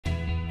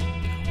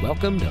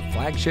Welcome to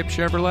Flagship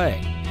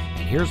Chevrolet,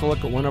 and here's a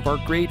look at one of our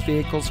great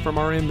vehicles from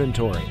our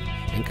inventory,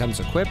 and comes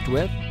equipped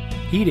with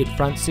heated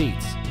front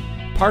seats,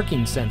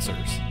 parking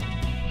sensors,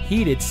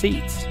 heated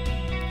seats,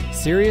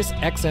 Sirius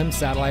XM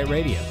satellite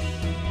radio,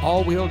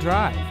 all-wheel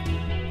drive,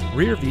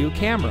 rear view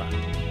camera,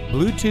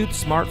 Bluetooth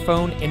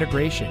smartphone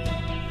integration,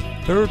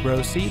 third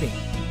row seating,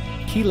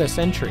 keyless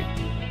entry,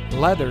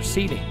 leather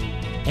seating,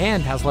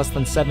 and has less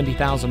than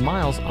 70,000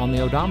 miles on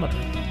the odometer.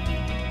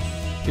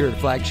 Here at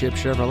Flagship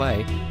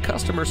Chevrolet,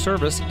 customer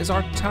service is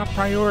our top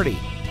priority.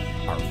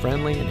 Our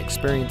friendly and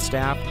experienced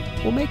staff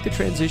will make the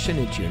transition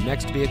into your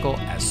next vehicle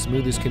as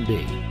smooth as can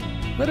be.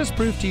 Let us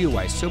prove to you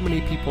why so many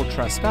people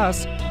trust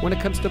us when it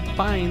comes to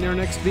buying their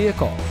next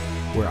vehicle,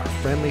 where our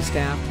friendly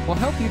staff will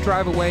help you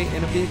drive away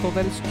in a vehicle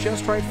that is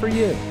just right for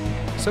you.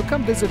 So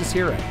come visit us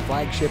here at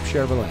Flagship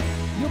Chevrolet.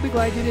 You'll be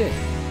glad you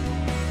did.